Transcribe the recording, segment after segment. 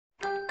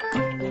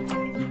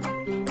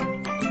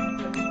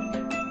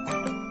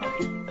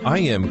I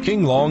am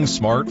King Long's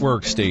Smart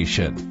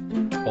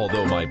Workstation.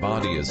 Although my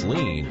body is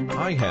lean,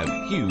 I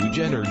have huge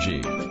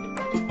energy.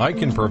 I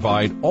can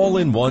provide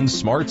all-in-one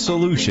smart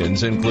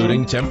solutions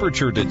including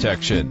temperature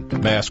detection,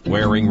 mask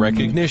wearing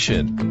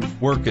recognition,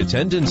 work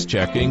attendance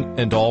checking,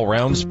 and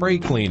all-round spray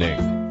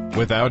cleaning.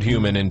 Without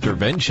human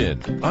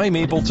intervention, I'm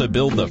able to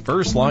build the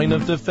first line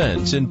of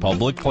defense in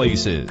public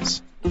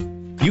places.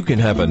 You can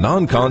have a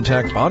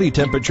non-contact body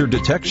temperature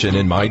detection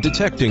in my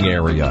detecting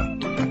area.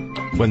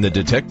 When the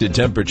detected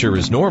temperature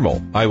is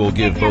normal, I will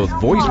give both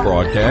voice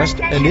broadcast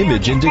and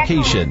image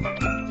indication.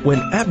 When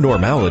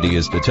abnormality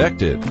is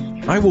detected,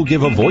 I will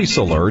give a voice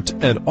alert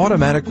and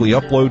automatically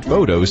upload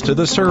photos to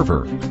the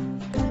server.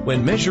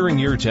 When measuring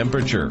your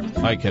temperature,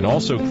 I can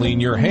also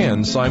clean your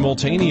hands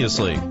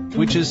simultaneously,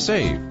 which is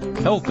safe,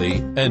 healthy,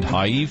 and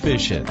high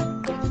efficient.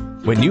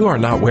 When you are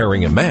not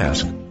wearing a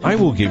mask, I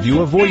will give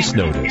you a voice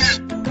notice.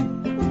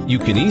 You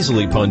can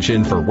easily punch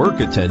in for work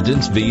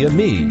attendance via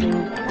me.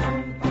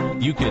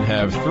 You can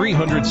have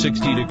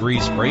 360-degree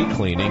spray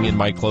cleaning in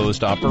my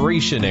closed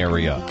operation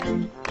area.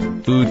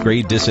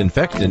 Food-grade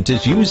disinfectant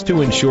is used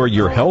to ensure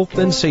your health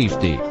and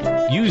safety.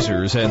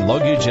 Users and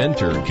luggage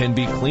entered can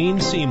be cleaned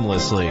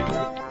seamlessly.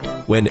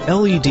 When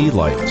LED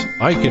light,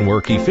 I can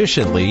work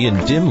efficiently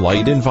in dim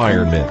light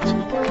environment.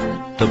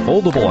 The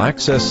foldable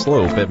access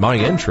slope at my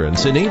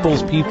entrance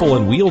enables people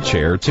in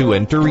wheelchair to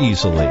enter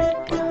easily.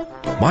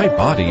 My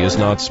body is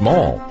not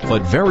small,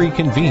 but very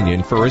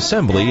convenient for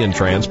assembly and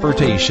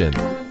transportation.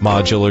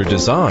 Modular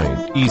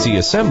design, easy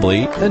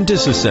assembly and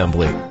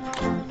disassembly.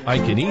 I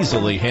can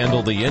easily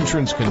handle the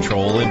entrance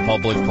control in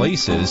public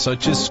places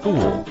such as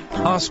school,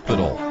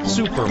 hospital,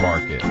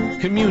 supermarket,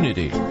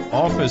 community,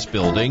 office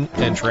building,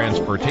 and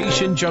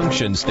transportation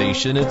junction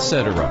station,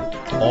 etc.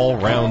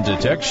 All-round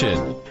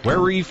detection,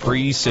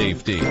 worry-free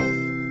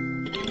safety.